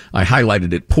 and I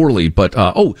highlighted it poorly, but,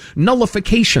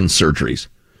 nullification surgeries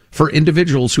for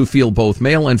individuals who feel both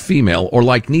male and female or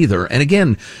like neither. And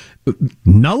again,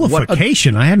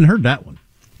 nullification? I hadn't heard that one.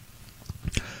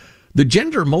 The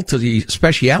Gender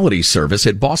Multi-Speciality Service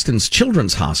at Boston's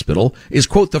Children's Hospital is,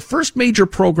 quote, the first major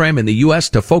program in the U.S.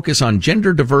 to focus on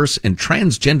gender diverse and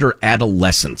transgender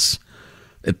adolescents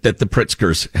that the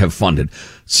Pritzkers have funded.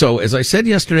 So, as I said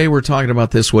yesterday, we're talking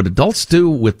about this. What adults do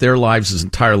with their lives is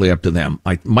entirely up to them.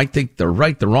 I might think they're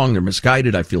right, they're wrong, they're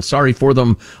misguided, I feel sorry for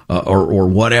them, or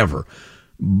whatever.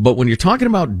 But when you're talking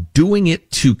about doing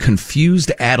it to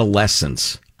confused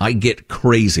adolescents, I get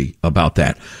crazy about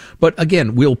that. But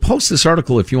again, we'll post this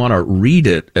article if you want to read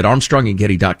it at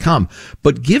ArmstrongandGetty.com.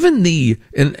 But given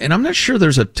and I'm not sure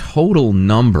there's a total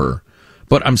number,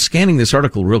 but I'm scanning this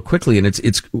article real quickly, and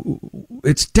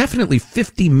it's definitely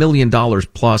 $50 million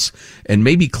plus, and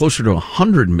maybe closer to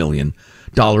 $100 million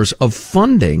of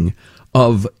funding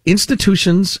of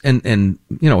institutions and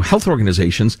health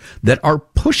organizations that are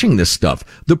pushing this stuff.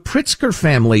 The Pritzker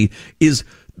family is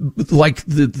like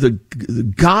the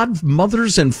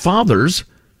godmothers and fathers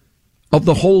of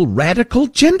the whole radical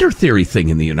gender theory thing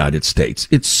in the United States.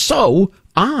 It's so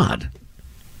odd.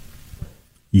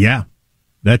 Yeah,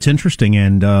 that's interesting,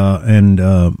 and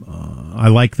I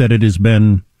like that it has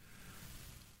been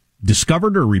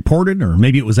discovered or reported, or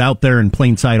maybe it was out there in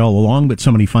plain sight all along, but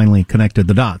somebody finally connected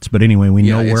the dots. But anyway, we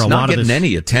know where a lot of this... It's not getting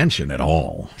any attention at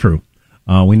all. True.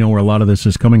 We know where a lot of this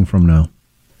is coming from now.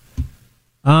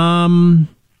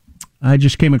 I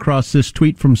just came across this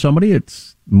tweet from somebody.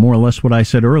 It's more or less what I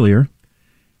said earlier.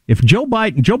 If Joe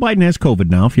Biden has COVID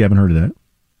now, if you haven't heard of that,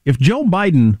 if Joe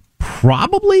Biden,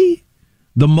 probably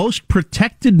the most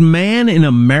protected man in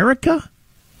America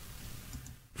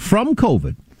from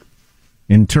COVID,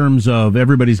 in terms of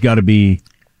everybody's got to be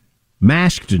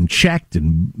masked and checked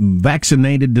and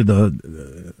vaccinated to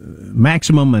the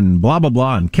maximum and blah, blah,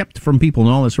 blah, and kept from people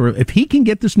and all this. If he can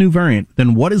get this new variant,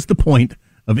 then what is the point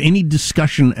of any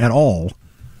discussion at all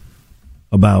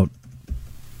about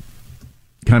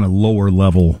kind of lower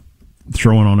level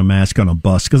throwing on a mask on a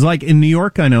bus? Because like in New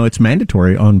York, I know it's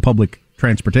mandatory on public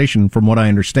transportation. From what I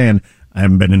understand, I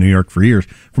haven't been in New York for years.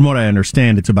 From what I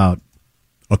understand, it's about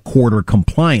a quarter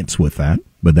compliance with that,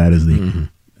 but that is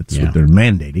what they're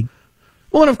mandating.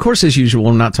 Well, and of course, as usual,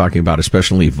 I'm not talking about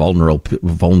especially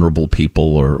vulnerable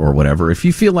people or whatever. If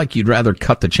you feel like you'd rather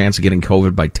cut the chance of getting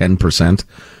COVID by 10%,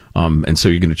 and so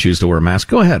you're going to choose to wear a mask,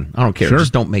 go ahead. I don't care. Sure.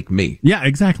 Just don't make me. Yeah,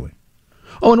 exactly.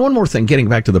 Oh, and one more thing, getting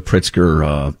back to the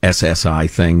Pritzker SSI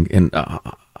thing, and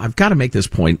I've got to make this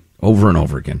point over and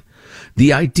over again.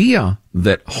 The idea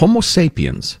that Homo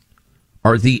sapiens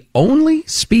are the only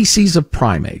species of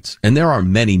primates, and there are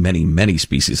many, many, many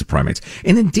species of primates,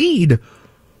 and indeed,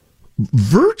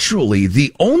 virtually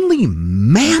the only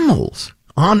mammals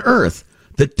on Earth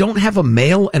that don't have a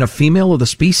male and a female of the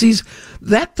species,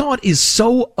 that thought is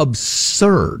so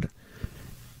absurd.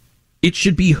 It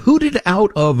should be hooted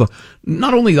out of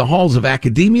not only the halls of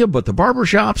academia, but the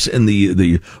barbershops and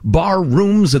the bar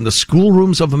rooms and the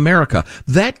schoolrooms of America.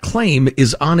 That claim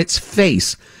is on its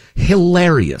face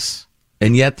hilarious.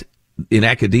 And yet, in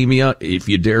academia, if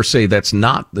you dare say that's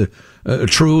not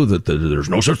true, that there's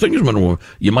no such thing as minimum,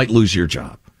 you might lose your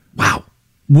job. Wow.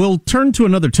 We'll turn to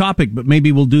another topic, but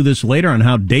maybe we'll do this later on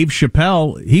how Dave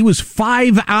Chappelle, he was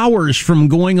 5 hours from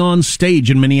going on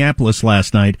stage in Minneapolis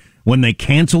last night when they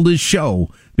canceled his show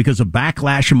because of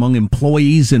backlash among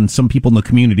employees and some people in the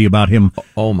community about him.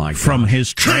 Oh my God. From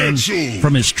his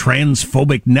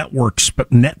transphobic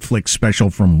Netflix special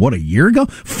from a year ago?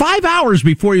 5 hours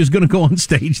before he was going to go on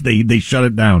stage, they shut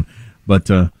it down. But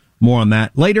more on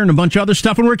that later and a bunch of other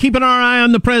stuff. And we're keeping our eye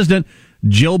on the president.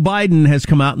 Jill Biden has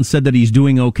come out and said that he's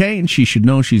doing okay, and she should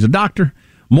know she's a doctor.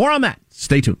 More on that.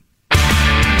 Stay tuned.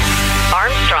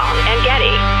 Armstrong and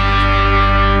Getty.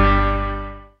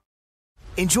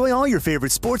 Enjoy all your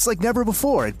favorite sports like never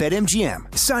before at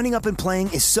BetMGM. Signing up and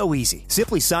playing is so easy.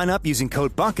 Simply sign up using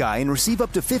code Buckeye and receive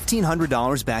up to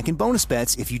 $1,500 back in bonus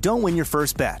bets if you don't win your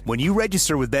first bet. When you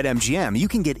register with BetMGM, you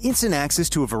can get instant access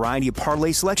to a variety of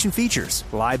parlay selection features,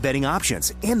 live betting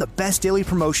options, and the best daily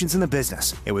promotions in the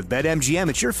business. And with BetMGM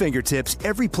at your fingertips,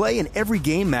 every play and every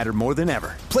game matter more than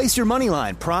ever. Place your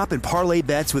moneyline, prop, and parlay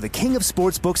bets with the king of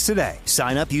sportsbooks today.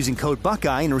 Sign up using code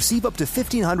Buckeye and receive up to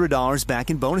 $1,500 back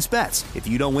in bonus bets if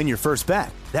you don't win your first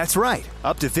bet. That's right,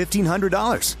 up to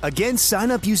 $1,500. Again, sign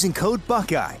up using code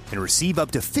Buckeye and receive up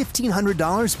to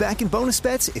 $1,500 back in bonus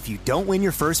bets if you don't win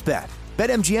your first bet.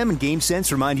 BetMGM and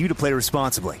GameSense remind you to play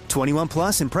responsibly. 21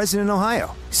 plus and present in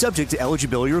Ohio. Subject to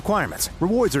eligibility requirements.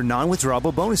 Rewards are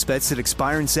non-withdrawable bonus bets that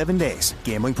expire in 7 days.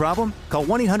 Gambling problem? Call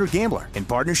 1-800-GAMBLER in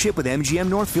partnership with MGM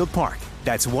Northfield Park.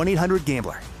 That's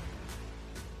 1-800-GAMBLER.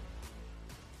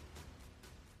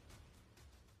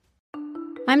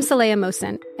 I'm Saleha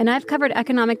Mohsen, and I've covered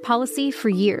economic policy for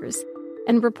years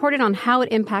and reported on how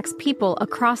it impacts people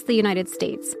across the United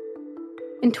States.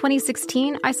 In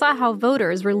 2016, I saw how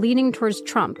voters were leaning towards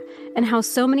Trump and how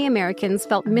so many Americans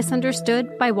felt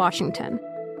misunderstood by Washington.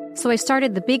 So I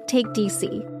started the Big Take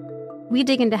DC. We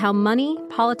dig into how money,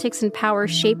 politics, and power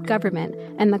shape government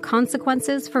and the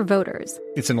consequences for voters.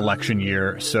 It's an election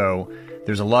year, so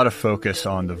there's a lot of focus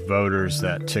on the voters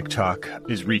that TikTok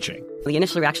is reaching. The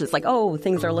initial reaction is like, oh,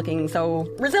 things are looking so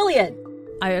resilient.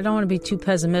 I don't want to be too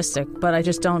pessimistic, but I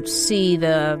just don't see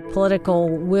the political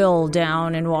will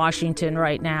down in Washington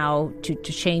right now to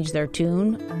change their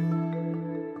tune.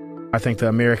 I think the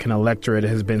American electorate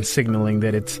has been signaling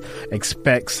that it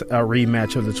expects a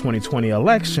rematch of the 2020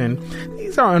 election.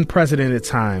 These are unprecedented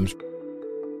times.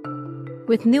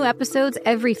 With new episodes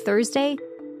every Thursday,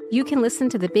 you can listen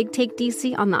to the Big Take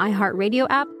DC on the iHeartRadio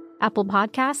app, Apple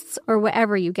Podcasts, or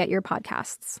wherever you get your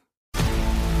podcasts.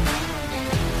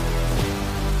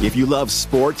 If you love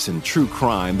sports and true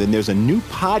crime, then there's a new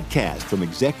podcast from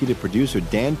executive producer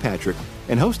Dan Patrick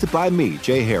and hosted by me,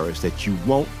 Jay Harris, that you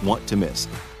won't want to miss.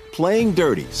 Playing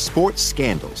Dirty: Sports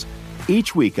Scandals.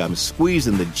 Each week, I'm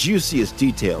squeezing the juiciest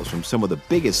details from some of the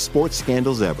biggest sports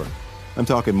scandals ever. I'm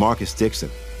talking Marcus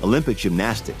Dixon, Olympic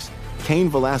gymnastics, Cain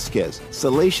Velasquez,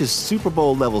 salacious Super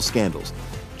Bowl-level scandals.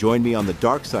 Join me on the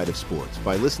dark side of sports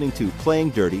by listening to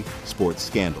Playing Dirty: Sports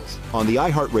Scandals on the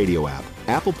iHeartRadio app,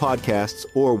 Apple Podcasts,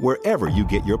 or wherever you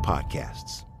get your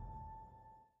podcasts.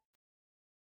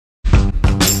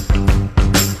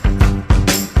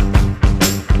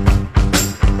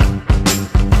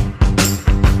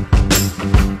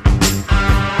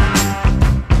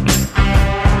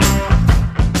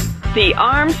 The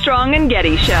Armstrong and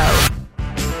Getty Show.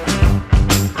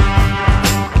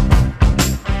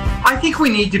 I think we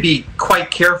need to be quite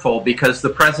careful because the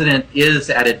president is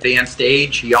at advanced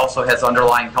age. He also has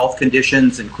underlying health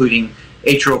conditions, including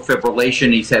atrial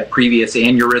fibrillation. He's had previous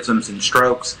aneurysms and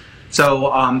strokes. So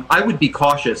I would be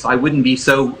cautious. I wouldn't be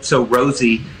so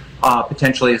rosy,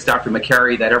 potentially, as Dr.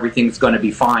 McCary, that everything's going to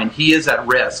be fine. He is at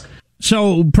risk.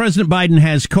 So President Biden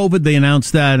has COVID. They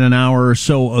announced that an hour or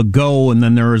so ago, and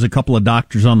then there was a couple of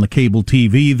doctors on the cable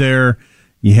TV there.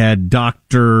 You had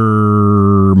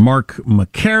Dr. Mark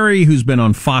McCary, who's been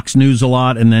on Fox News a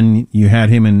lot, and then you had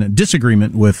him in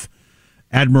disagreement with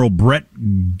Admiral Brett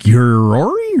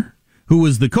Giroir, who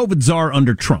was the COVID czar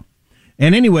under Trump.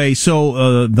 And anyway,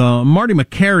 so the Marty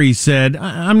McCary said,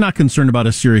 I'm not concerned about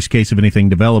a serious case of anything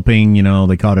developing. You know,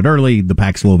 they caught it early, the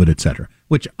Paxlovid, et cetera,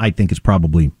 which I think is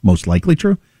probably most likely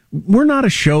true. We're not a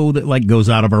show that like goes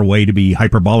out of our way to be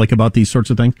hyperbolic about these sorts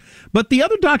of things. But the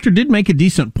other doctor did make a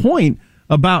decent point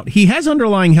about he has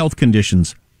underlying health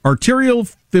conditions, arterial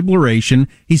fibrillation.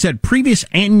 He said previous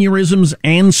aneurysms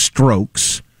and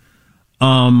strokes.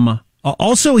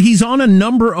 Also, he's on a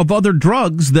number of other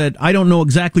drugs that I don't know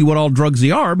exactly what all drugs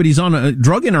they are, but he's on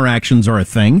drug interactions are a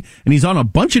thing, and he's on a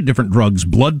bunch of different drugs,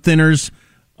 blood thinners,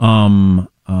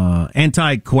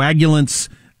 anticoagulants,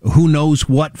 who knows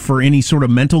what for any sort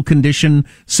of mental condition.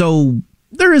 So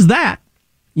there is that.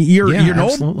 You're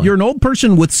an old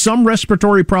person with some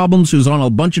respiratory problems who's on a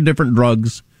bunch of different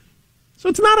drugs. So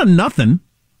it's not a nothing.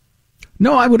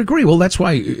 No, I would agree. Well, that's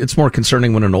why it's more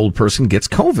concerning when an old person gets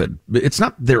COVID. It's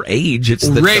not their age; it's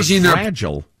that they're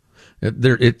fragile.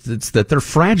 It's that they're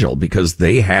fragile because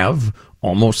they have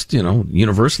almost,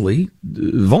 universally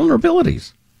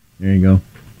vulnerabilities. There you go.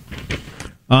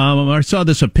 I saw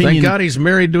this opinion. Thank God he's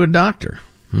married to a doctor.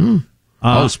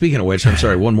 Speaking of which, I'm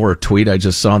sorry, one more tweet. I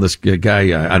just saw this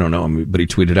guy, I don't know him, but he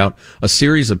tweeted out a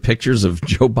series of pictures of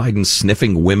Joe Biden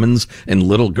sniffing women's and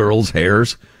little girls' hair.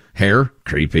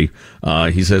 Creepy.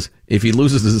 He says, if he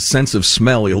loses his sense of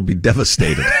smell, he'll be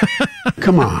devastated.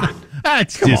 Come on.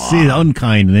 That's just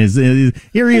unkind.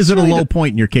 Here he is at a low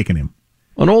point and you're kicking him.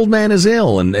 An old man is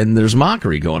ill and there's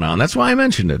mockery going on. That's why I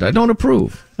mentioned it. I don't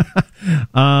approve.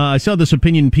 I saw this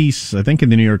opinion piece, I think in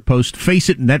the New York Post. Face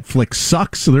it, Netflix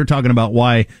sucks. So they're talking about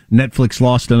why Netflix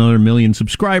lost another 1 million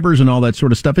subscribers and all that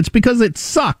sort of stuff. It's because it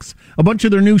sucks. A bunch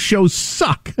of their new shows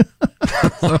suck.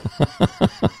 So,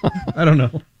 I don't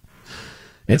know.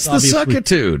 It's the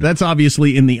suckitude. That's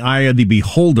obviously in the eye of the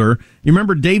beholder. You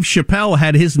remember Dave Chappelle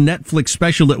had his Netflix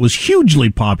special that was hugely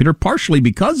popular, partially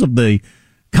because of the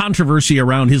controversy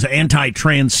around his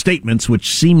anti-trans statements,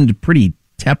 which seemed pretty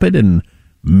tepid and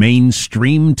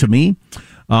mainstream to me.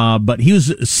 But he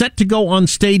was set to go on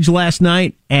stage last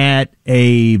night at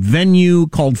a venue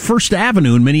called First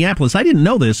Avenue in Minneapolis. I didn't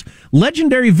know this.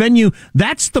 Legendary venue.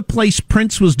 That's the place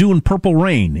Prince was doing Purple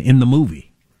Rain in the movie.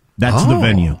 That's the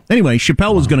venue. Anyway,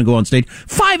 Chappelle was going to go on stage.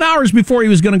 5 hours before he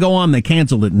was going to go on, they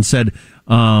canceled it and said,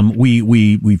 we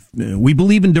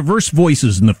believe in diverse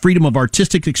voices and the freedom of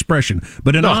artistic expression,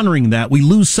 but in honoring that, we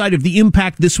lose sight of the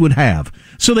impact this would have.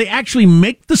 So they actually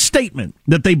make the statement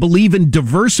that they believe in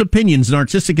diverse opinions and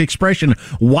artistic expression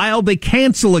while they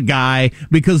cancel a guy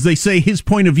because they say his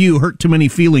point of view hurt too many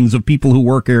feelings of people who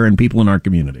work here and people in our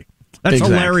community. That's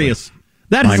hilarious.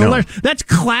 That is hilarious. That's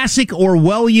classic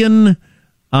Orwellian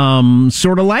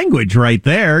sort of language right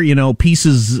there,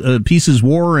 pieces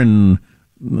war and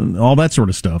all that sort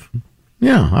of stuff.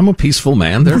 Yeah, I'm a peaceful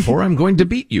man, therefore I'm going to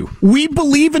beat you. We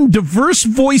believe in diverse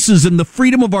voices and the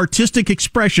freedom of artistic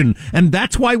expression, and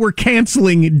that's why we're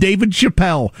canceling David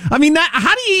Chappelle. I mean,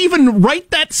 how do you even write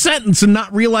that sentence and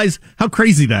not realize how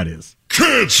crazy that is?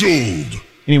 Canceled!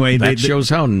 Anyway, that shows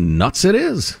how nuts it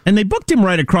is. And they booked him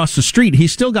right across the street. He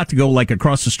still got to go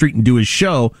across the street and do his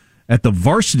show at the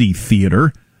Varsity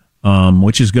Theater,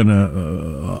 which is going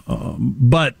to,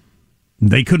 but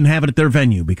they couldn't have it at their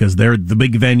venue because they're the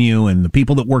big venue and the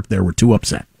people that work there were too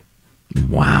upset.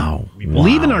 Wow. We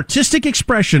believe in artistic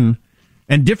expression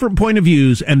and different point of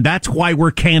views, and that's why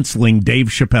we're canceling Dave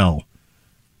Chappelle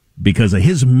because of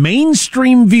his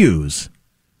mainstream views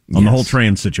on the whole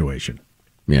trans situation.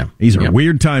 Yeah. These are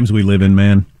weird times we live in,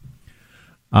 man.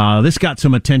 This got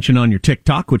some attention on your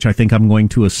TikTok, which I think I'm going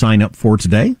to sign up for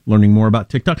today, learning more about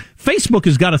TikTok. Facebook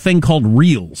has got a thing called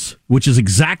Reels, which is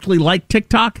exactly like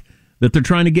TikTok that they're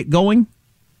trying to get going.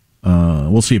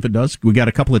 We'll see if it does. We got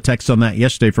a couple of texts on that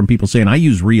yesterday from people saying, I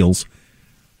use Reels.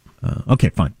 Okay,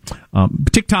 fine.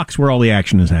 TikTok's where all the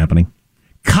action is happening.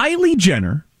 Kylie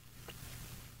Jenner,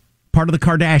 part of the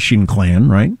Kardashian clan,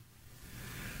 right?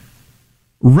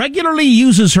 Regularly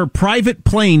uses her private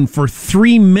plane for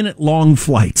 3-minute-long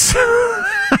flights.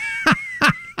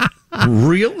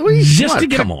 Really?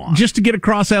 Come on. Just to get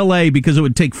across L.A. because it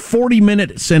would take 40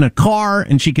 minutes in a car,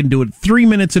 and she can do it 3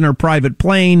 minutes in her private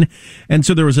plane. And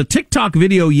so there was a TikTok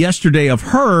video yesterday of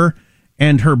her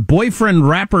and her boyfriend,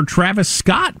 rapper Travis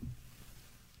Scott.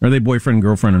 Are they boyfriend,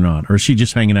 girlfriend, or not? Or is she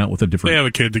just hanging out with a different... They have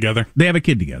a kid together. They have a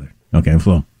kid together. Okay,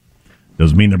 so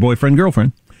doesn't mean they're boyfriend,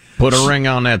 girlfriend. Put a ring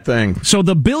on that thing. So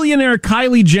the billionaire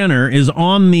Kylie Jenner is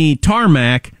on the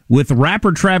tarmac with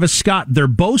rapper Travis Scott. They're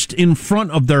both in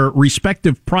front of their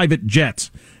respective private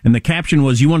jets. And the caption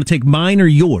was, you want to take mine or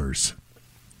yours?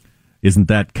 Isn't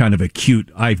that kind of a cute,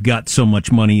 I've got so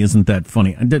much money, isn't that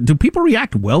funny? Do people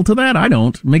react well to that? I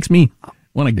don't. It makes me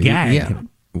want to gag. Yeah.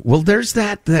 Well, there's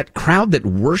that crowd that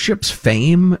worships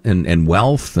fame and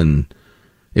wealth, and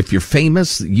if you're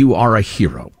famous, you are a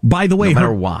hero. By the way, no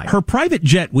matter why. Her private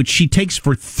jet, which she takes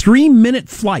for 3-minute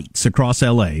flights across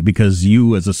L.A., because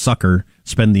you, as a sucker,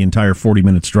 spend the entire 40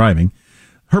 minutes driving,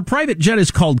 her private jet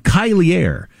is called Kylie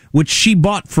Air, which she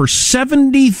bought for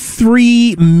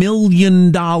 $73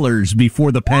 million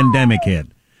before the pandemic hit.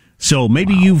 So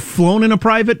maybe you've flown in a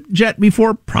private jet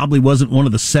before. Probably wasn't one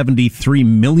of the $73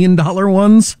 million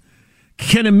ones.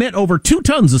 Can emit over 2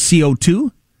 tons of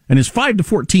CO2 and is 5 to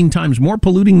 14 times more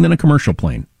polluting than a commercial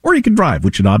plane. Or you could drive,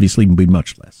 which would obviously be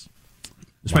much less.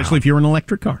 Especially if you're an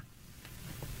electric car.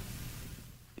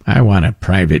 I want a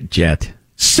private jet.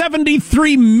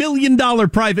 $73 million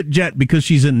private jet because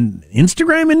she's an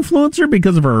Instagram influencer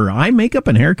because of her eye makeup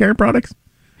and hair care products?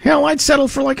 Hell, I'd settle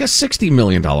for like a $60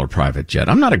 million private jet.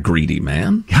 I'm not a greedy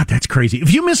man. God, that's crazy.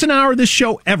 If you miss an hour of this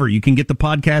show ever, you can get the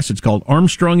podcast. It's called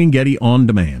Armstrong and Getty On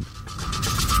Demand.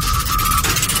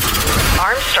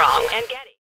 Armstrong and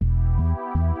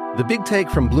Getty. The Big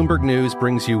Take from Bloomberg News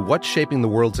brings you what's shaping the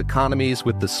world's economies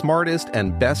with the smartest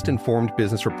and best-informed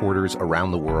business reporters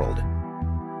around the world.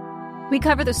 We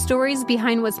cover the stories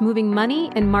behind what's moving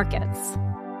money and markets,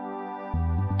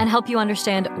 and help you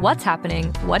understand what's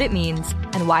happening, what it means,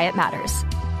 and why it matters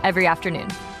every afternoon.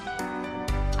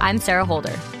 I'm Sarah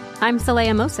Holder. I'm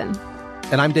Saleha Mohsin.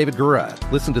 And I'm David Gura.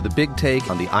 Listen to The Big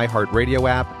Take on the iHeartRadio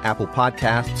app, Apple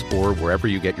Podcasts, or wherever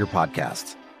you get your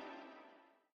podcasts.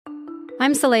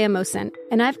 I'm Saleha Mohsin,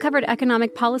 and I've covered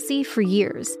economic policy for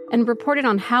years and reported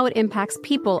on how it impacts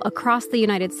people across the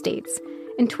United States.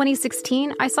 In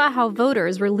 2016, I saw how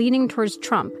voters were leaning towards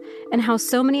Trump and how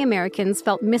so many Americans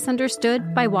felt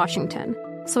misunderstood by Washington.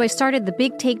 So I started The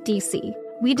Big Take DC.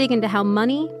 We dig into how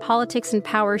money, politics, and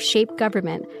power shape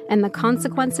government and the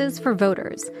consequences for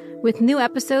voters. With new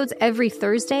episodes every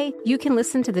Thursday, you can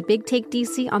listen to The Big Take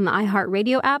DC on the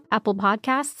iHeartRadio app, Apple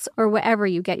Podcasts, or wherever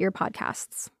you get your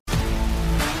podcasts.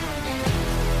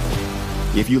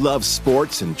 If you love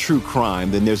sports and true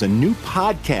crime, then there's a new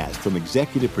podcast from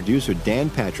executive producer Dan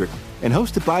Patrick and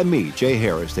hosted by me, Jay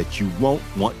Harris, that you won't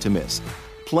want to miss.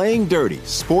 Playing Dirty: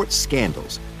 Sports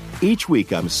Scandals. Each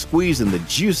week, I'm squeezing the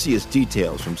juiciest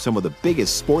details from some of the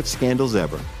biggest sports scandals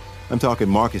ever. I'm talking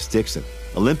Marcus Dixon,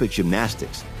 Olympic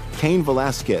gymnastics, Cain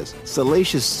Velasquez,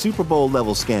 salacious Super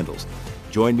Bowl-level scandals.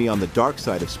 Join me on the dark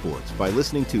side of sports by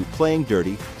listening to Playing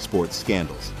Dirty: Sports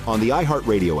Scandals on the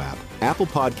iHeartRadio app, Apple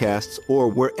Podcasts, or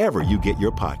wherever you get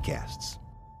your podcasts.